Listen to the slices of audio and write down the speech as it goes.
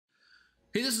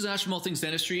Hey, this is Ash from All Things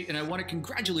Dentistry, and I want to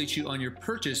congratulate you on your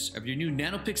purchase of your new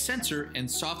Nanopix sensor and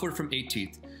software from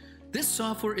 8teeth. This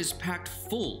software is packed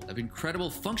full of incredible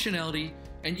functionality,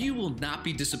 and you will not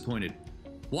be disappointed.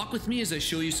 Walk with me as I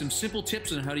show you some simple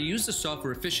tips on how to use the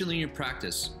software efficiently in your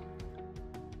practice.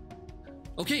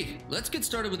 Okay, let's get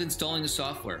started with installing the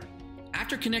software.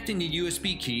 After connecting the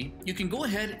USB key, you can go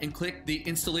ahead and click the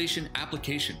installation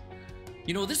application.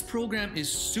 You know, this program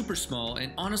is super small,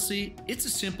 and honestly, it's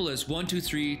as simple as 1, 2,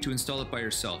 3 to install it by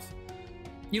yourself.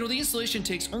 You know, the installation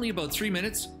takes only about 3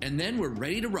 minutes, and then we're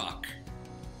ready to rock.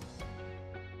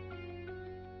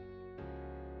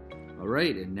 All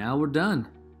right, and now we're done.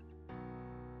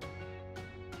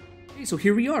 Okay, so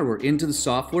here we are. We're into the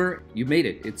software. You made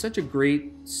it. It's such a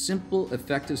great, simple,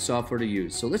 effective software to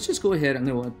use. So let's just go ahead. I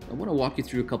want to walk you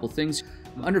through a couple things.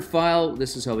 Under File,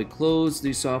 this is how we close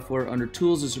the software. Under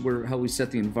Tools, this is how we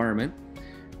set the environment.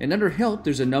 And under Help,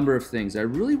 there's a number of things. I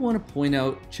really want to point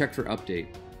out, check for update.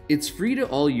 It's free to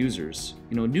all users.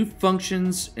 You know, new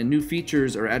functions and new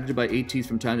features are added by 8teeth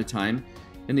from time to time,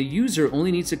 and the user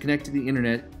only needs to connect to the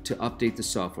internet to update the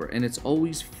software, and it's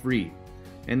always free.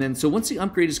 And then, so once the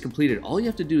upgrade is completed, all you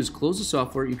have to do is close the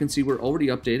software. You can see we're already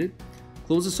updated.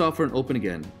 Close the software and open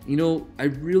again. You know, I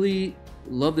really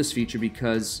love this feature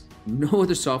because no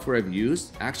other software I've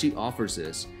used actually offers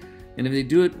this. And if they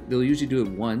do it, they'll usually do it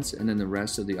once, and then the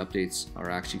rest of the updates are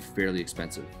actually fairly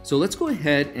expensive. So let's go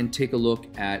ahead and take a look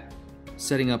at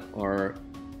setting up our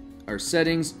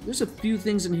settings. There's a few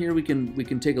things in here we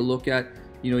can take a look at.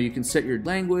 You know, you can set your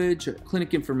language,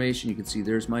 clinic information. You can see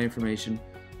there's my information.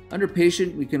 Under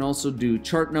patient, we can also do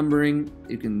chart numbering.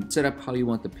 You can set up how you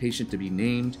want the patient to be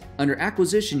named. Under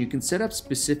acquisition, you can set up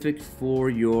specific for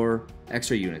your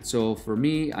x-ray unit. So for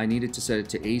me, I needed to set it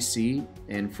to AC,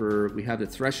 and we have the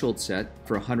threshold set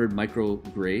for 100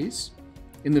 micrograys.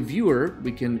 In the viewer,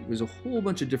 there's a whole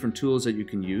bunch of different tools that you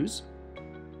can use.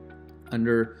 So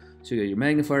you got your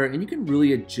magnifier, and you can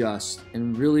really adjust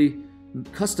and really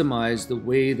customize the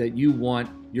way that you want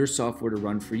your software to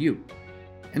run for you.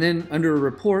 And then under a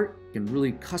report, you can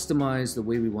really customize the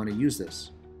way we want to use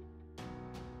this.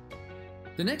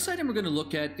 The next item we're going to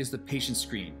look at is the patient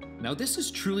screen. Now this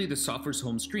is truly the software's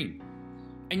home screen.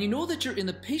 And you know that you're in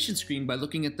the patient screen by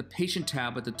looking at the patient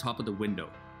tab at the top of the window.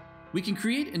 We can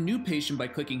create a new patient by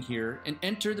clicking here and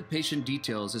enter the patient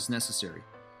details as necessary.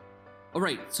 All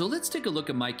right, so let's take a look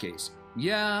at my case.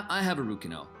 Yeah, I have a root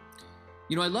canal.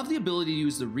 You know, I love the ability to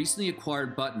use the recently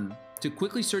acquired button to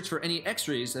quickly search for any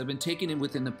x-rays that have been taken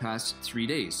within the past 3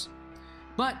 days.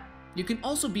 But you can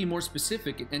also be more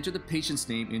specific and enter the patient's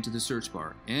name into the search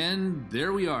bar. And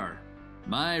there we are,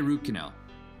 my root canal.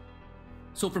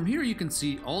 So from here you can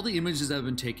see all the images that have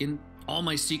been taken, all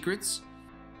my secrets.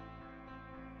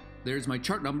 There's my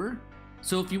chart number.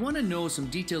 So if you want to know some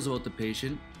details about the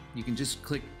patient, you can just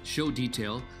click Show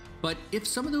Detail. But if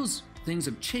some of those things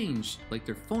have changed, like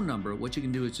their phone number, what you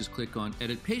can do is just click on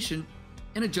Edit Patient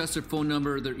and adjust their phone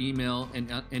number, their email,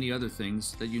 and any other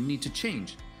things that you need to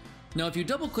change. Now, if you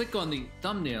double click on the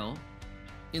thumbnail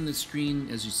in the screen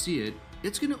as you see it,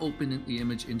 it's going to open the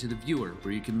image into the viewer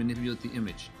where you can manipulate the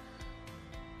image.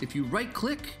 If you right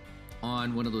click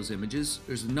on one of those images,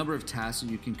 there's a number of tasks that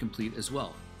you can complete as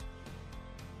well.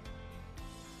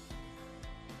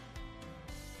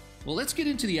 Well, let's get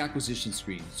into the acquisition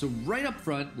screen. So right up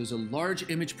front, there's a large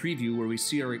image preview where we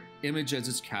see our image as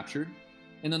it's captured.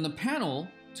 And on the panel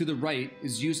to the right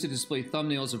is used to display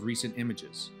thumbnails of recent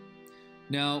images.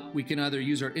 Now, we can either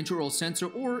use our intraoral sensor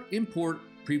or import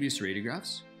previous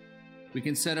radiographs. We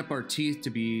can set up our teeth to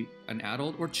be an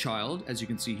adult or child. As you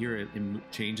can see here, it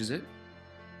changes it.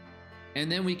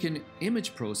 And then we can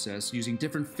image process using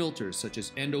different filters such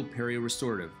as endo, perio,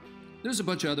 restorative. There's a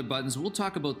bunch of other buttons. We'll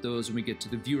talk about those when we get to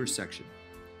the viewer section.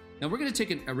 Now we're going to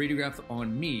take a radiograph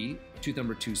on me, tooth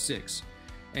number 26.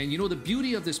 And you know, the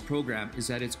beauty of this program is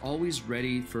that it's always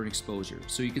ready for an exposure.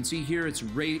 So you can see here it's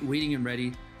waiting and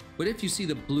ready. But if you see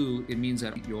the blue, it means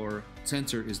that your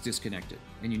sensor is disconnected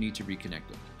and you need to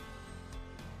reconnect it.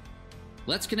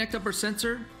 Let's connect up our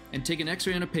sensor and take an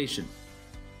x-ray on a patient.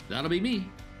 That'll be me.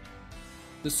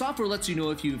 The software lets you know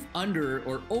if you've under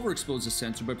or overexposed the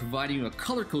sensor by providing you a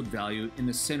color code value in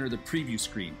the center of the preview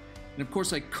screen. And of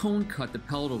course I cone cut the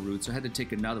palatal root, so I had to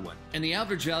take another one. And the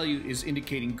average value is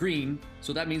indicating green,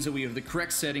 so that means that we have the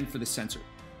correct setting for the sensor.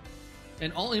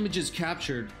 And all images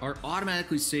captured are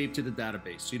automatically saved to the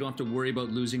database, so you don't have to worry about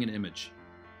losing an image.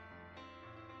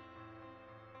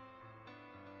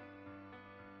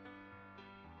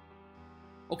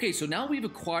 Okay, so now we've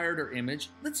acquired our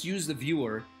image, let's use the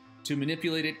viewer to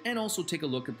manipulate it and also take a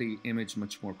look at the image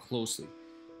much more closely.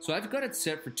 So I've got it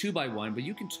set for 2x1, but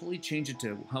you can totally change it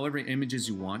to however images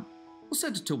you want. We'll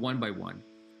set it to 1 by 1.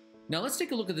 Now let's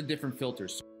take a look at the different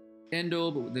filters. Endo,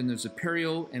 but then there's a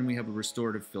perio, and we have a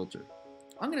restorative filter.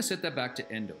 I'm going to set that back to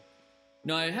endo.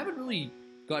 Now I haven't really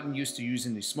gotten used to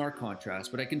using the smart contrast,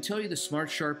 but I can tell you the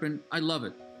smart sharpen, I love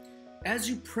it. As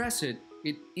you press it,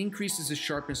 it increases the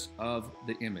sharpness of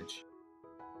the image.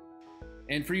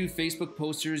 And for you Facebook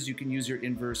posters, you can use your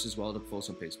inverse as well to post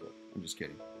on Facebook. I'm just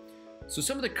kidding. So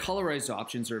some of the colorized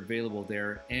options are available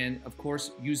there, and of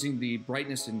course using the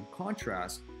brightness and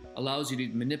contrast allows you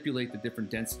to manipulate the different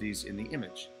densities in the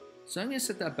image. So I'm going to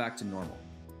set that back to normal.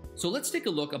 So let's take a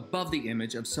look above the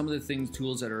image of some of the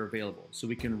tools that are available. So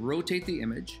we can rotate the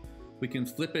image, we can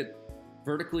flip it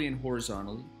vertically and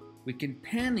horizontally, we can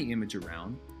pan the image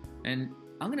around, and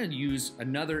I'm going to use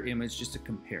another image just to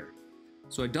compare.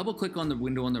 So I double click on the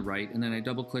window on the right, and then I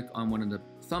double click on one of the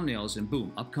thumbnails, and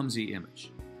boom, up comes the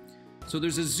image. So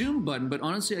there's a zoom button, but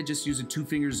honestly I just use a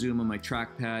 2-finger zoom on my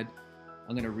trackpad.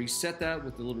 I'm going to reset that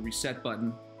with the little reset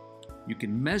button. You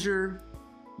can measure,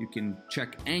 you can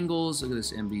check angles. Look at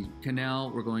this MV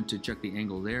canal. We're going to check the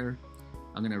angle there.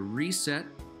 I'm going to reset,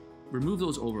 remove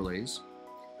those overlays.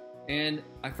 And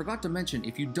I forgot to mention,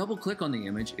 if you double click on the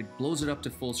image, it blows it up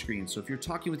to full screen. So if you're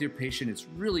talking with your patient, it's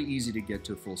really easy to get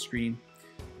to full screen.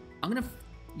 I'm going to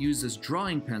use this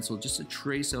drawing pencil just to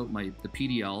trace out the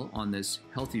PDL on this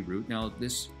healthy root. Now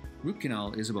this root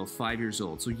canal is about 5 years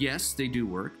old. So yes, they do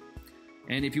work.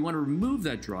 And if you want to remove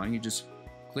that drawing, you just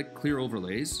click clear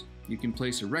overlays. You can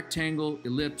place a rectangle,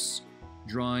 ellipse,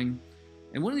 drawing.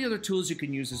 And one of the other tools you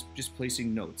can use is just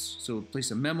placing notes. So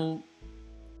place a memo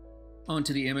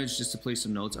onto the image just to place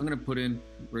some notes. I'm going to put in,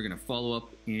 we're going to follow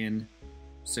up in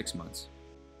 6 months.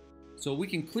 So we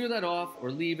can clear that off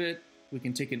or leave it. We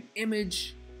can take an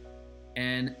image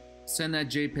and send that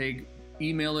JPEG,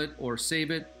 email it or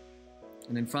save it.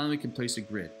 And then finally we can place a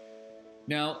grid.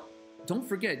 Now, don't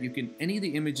forget, any of the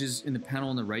images in the panel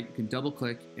on the right, you can double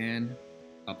click and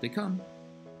up they come.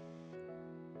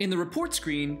 In the report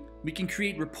screen, we can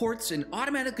create reports and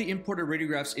automatically import our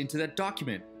radiographs into that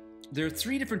document. There are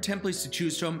 3 different templates to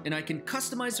choose from, and I can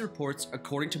customize the reports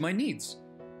according to my needs.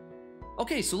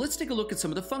 Okay, so let's take a look at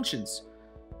some of the functions.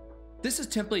 This is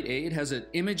template A. It has an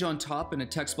image on top and a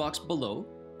text box below.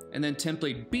 And then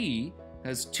template B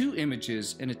has 2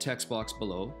 images and a text box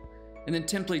below. And then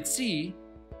template C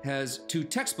has 2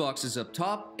 text boxes up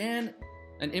top and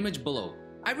an image below.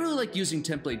 I really like using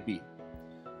template B.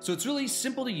 So it's really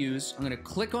simple to use. I'm going to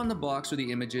click on the box where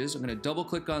the image is. I'm going to double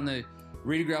click on the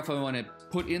radiograph I want to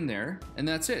put in there, and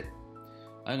that's it.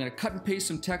 I'm going to cut and paste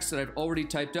some text that I've already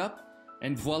typed up,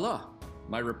 and voila,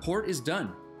 my report is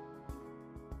done.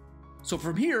 So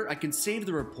from here, I can save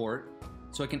the report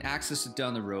so I can access it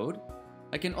down the road.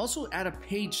 I can also add a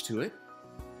page to it.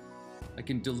 I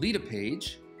can delete a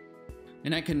page,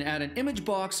 and I can add an image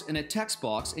box and a text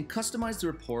box and customize the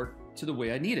report to the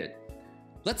way I need it.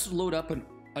 Let's load up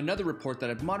another report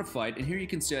that I've modified, and here you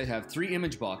can see I have 3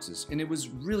 image boxes, and it was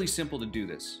really simple to do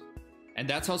this. And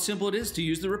that's how simple it is to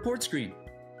use the report screen.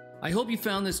 I hope you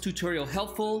found this tutorial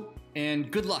helpful,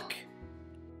 and good luck!